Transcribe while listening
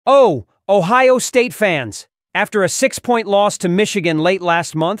Oh, Ohio State fans! After a 6-point loss to Michigan late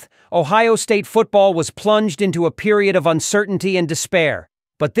last month, Ohio State football was plunged into a period of uncertainty and despair.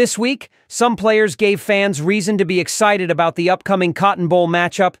 But this week, some players gave fans reason to be excited about the upcoming Cotton Bowl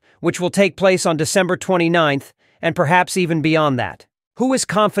matchup, which will take place on December 29th, and perhaps even beyond that. Who is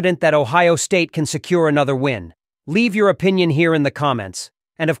confident that Ohio State can secure another win? Leave your opinion here in the comments.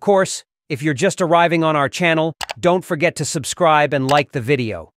 And of course, if you're just arriving on our channel, don't forget to subscribe and like the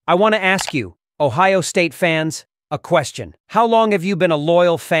video. I want to ask you, Ohio State fans, a question. How long have you been a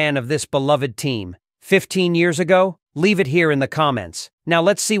loyal fan of this beloved team? 15 years ago? Leave it here in the comments. Now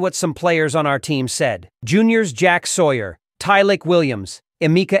let's see what some players on our team said. Juniors Jack Sawyer, Tylik Williams,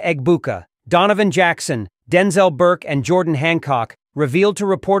 Emeka Egbuka, Donovan Jackson, Denzel Burke, and Jordan Hancock revealed to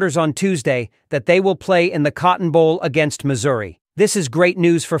reporters on Tuesday that they will play in the Cotton Bowl against Missouri. This is great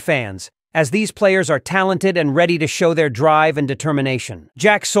news for fans, as these players are talented and ready to show their drive and determination.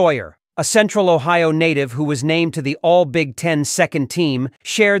 Jack Sawyer, a Central Ohio native who was named to the All-Big Ten second team,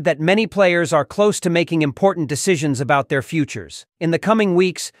 shared that many players are close to making important decisions about their futures. In the coming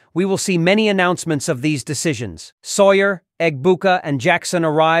weeks, we will see many announcements of these decisions. Sawyer, Egbuka, and Jackson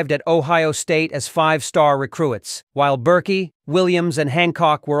arrived at Ohio State as 5-star recruits, while Burke, Williams, and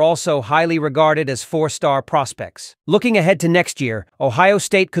Hancock were also highly regarded as 4-star prospects. Looking ahead to next year, Ohio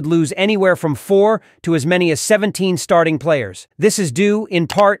State could lose anywhere from 4 to as many as 17 starting players. This is due, in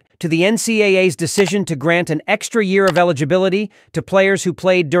part, to the NCAA's decision to grant an extra year of eligibility to players who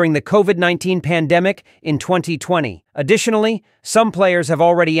played during the COVID-19 pandemic in 2020. Additionally, some players have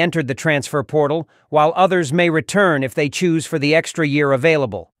already entered the transfer portal, while others may return if they choose for the extra year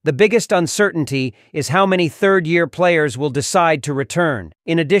available. The biggest uncertainty is how many third-year players will decide to return.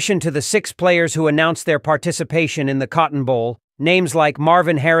 In addition to the 6 players who announced their participation in the Cotton Bowl, names like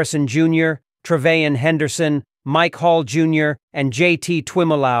Marvin Harrison Jr., Trevayon Henderson, Mike Hall Jr., and J.T.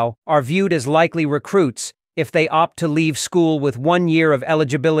 Twimilow are viewed as likely recruits if they opt to leave school with 1 year of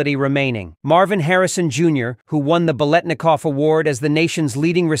eligibility remaining. Marvin Harrison Jr., who won the Biletnikoff Award as the nation's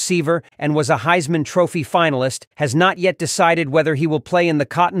leading receiver and was a Heisman Trophy finalist, has not yet decided whether he will play in the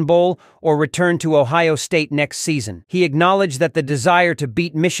Cotton Bowl or return to Ohio State next season. He acknowledged that the desire to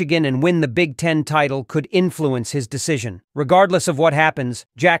beat Michigan and win the Big Ten title could influence his decision. Regardless of what happens,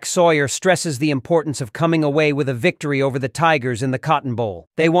 Jack Sawyer stresses the importance of coming away with a victory over the Tigers in the Cotton Bowl.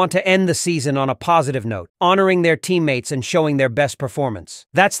 They want to end the season on a positive note, honoring their teammates and showing their best performance.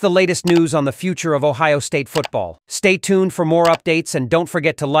 That's the latest news on the future of Ohio State football. Stay tuned for more updates and don't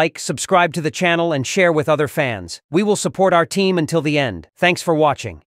forget to like, subscribe to the channel, and share with other fans. We will support our team until the end. Thanks for watching.